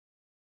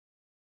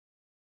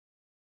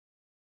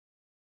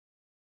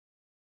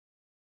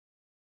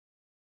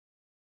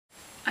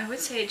I would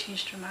say it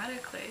changed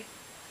dramatically.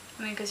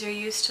 I mean, because you're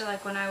used to,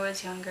 like, when I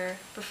was younger,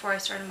 before I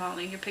started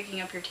modeling, you're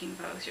picking up your teen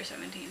photos, your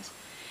 17s,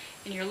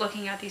 and you're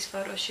looking at these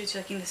photo shoots,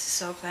 you're thinking, this is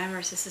so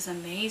glamorous, this is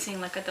amazing,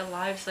 like, at the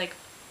lives, like,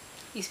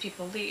 these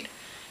people lead.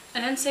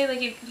 And then say,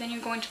 like, then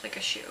you're going to, like,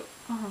 a shoot.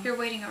 You're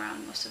waiting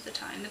around most of the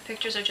time. The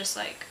pictures are just,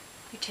 like,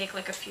 you take,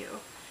 like, a few.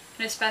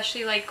 And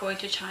especially, like, going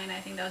to China, I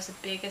think that was the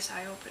biggest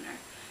eye-opener.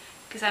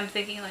 Because I'm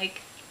thinking,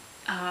 like,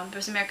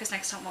 there's America's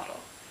Next Top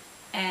Model.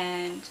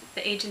 And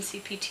the agency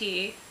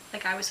PT,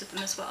 like, I was with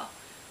them as well.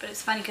 But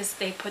it's funny because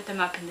they put them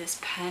up in this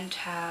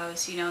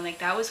penthouse, you know, and, like,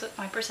 that was what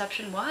my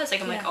perception was.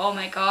 Like, I'm like, oh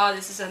my god,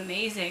 this is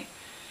amazing.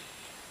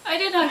 I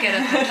did not get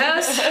a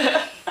penthouse.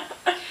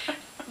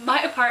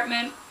 My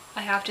apartment,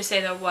 I have to say,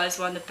 that was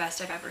one of the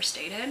best I've ever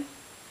stayed in.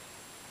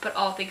 But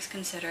all things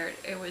considered,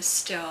 it was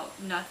still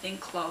nothing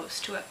close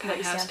to a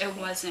penthouse. It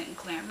wasn't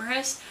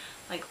glamorous.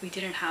 Like, we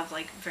didn't have,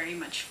 like, very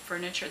much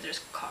furniture.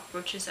 There's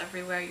cockroaches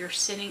everywhere. You're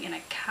sitting in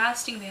a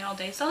casting van all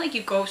day. It's not like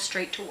you go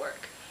straight to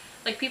work.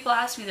 Like, people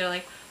ask me, they're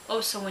like, oh,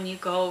 so when you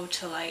go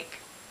to, like,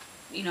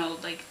 you know,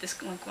 like,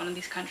 this, like, one of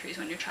these countries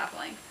when you're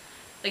traveling,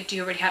 like, do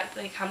you already have,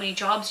 like, how many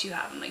jobs do you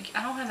have? I'm like,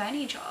 I don't have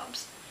any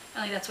jobs.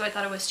 And, like, that's what I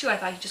thought it was, too. I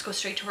thought you just go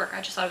straight to work.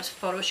 I just thought it was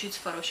photo shoots,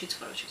 photo shoots,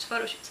 photo shoots,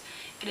 photo shoots.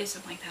 It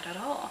isn't like that at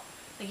all.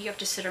 Like, you have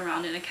to sit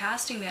around in a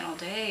casting van all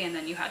day, and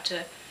then you had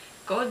to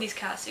go to these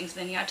castings,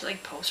 then you had to,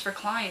 like, post for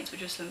clients,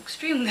 which was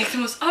extremely, like, the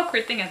most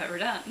awkward thing I've ever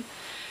done.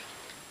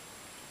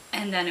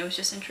 And then it was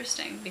just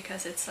interesting,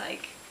 because it's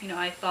like, you know,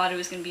 I thought it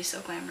was going to be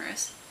so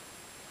glamorous.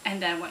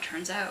 And then what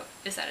turns out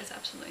is that it's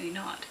absolutely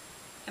not.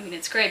 I mean,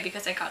 it's great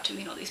because I got to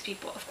meet all these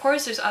people. Of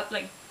course, there's,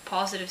 like,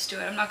 positives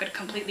to it. I'm not going to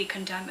completely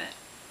condemn it.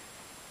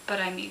 But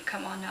I mean,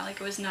 come on now,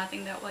 like, it was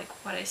nothing that, like,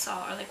 what I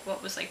saw or, like,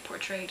 what was, like,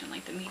 portrayed in,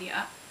 like, the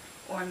media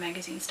or in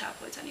magazines,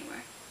 tabloids,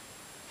 anywhere.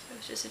 So it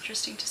was just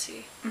interesting to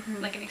see,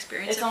 like, an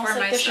experience it's almost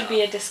like there should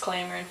be a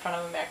disclaimer in front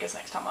of America's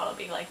Next Top Model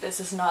being like, this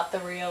is not the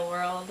real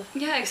world.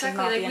 Yeah,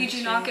 exactly. Like, we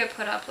do not get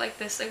put up like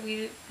this.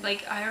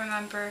 Like, I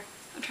remember,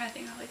 I'm trying to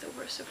think of, like, the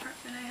worst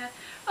apartment I had.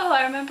 Oh,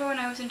 I remember when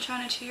I was in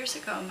China 2 years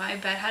ago, my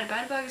bed had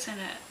bed bugs in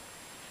it.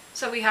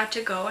 So we had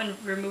to go and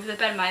remove the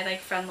bed. My,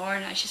 like, friend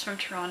Lauren, she's from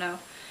Toronto,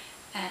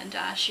 and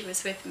she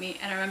was with me,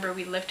 and I remember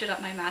we lifted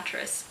up my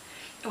mattress,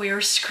 and we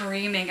were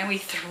screaming, and we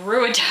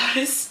threw it down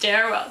a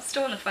stairwell. It's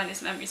still one of the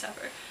funniest memories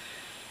ever.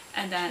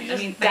 And then, I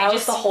mean,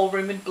 doused the whole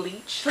room in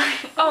bleach.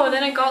 Oh,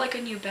 then I got, like,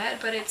 a new bed,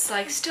 but it's,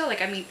 like, still,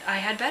 like, I mean, I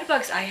had bed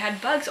bugs. I had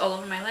bugs all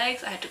over my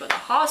legs. I had to go to the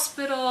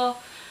hospital.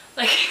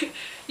 Like,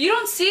 you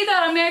don't see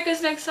that on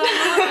America's Next Top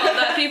Model,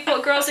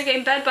 that girls are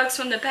getting bed bugs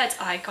from the beds.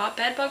 I got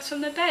bed bugs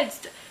from the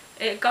beds.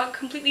 It got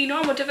completely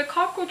normal to have a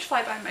cockroach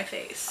fly by my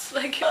face.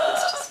 Like, it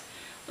was just,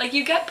 like,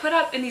 you get put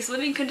up in these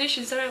living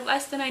conditions that are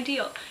less than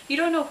ideal. You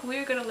don't know who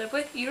you're gonna live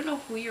with. You don't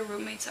know who your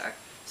roommates are.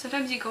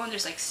 Sometimes you go and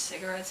there's, like,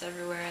 cigarettes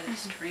everywhere,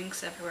 there's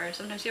drinks everywhere.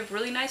 Sometimes you have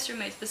really nice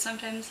roommates, but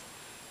sometimes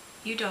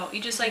you don't.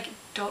 You just, like,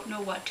 don't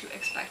know what to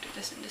expect of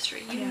this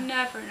industry. You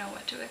never know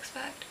what to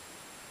expect.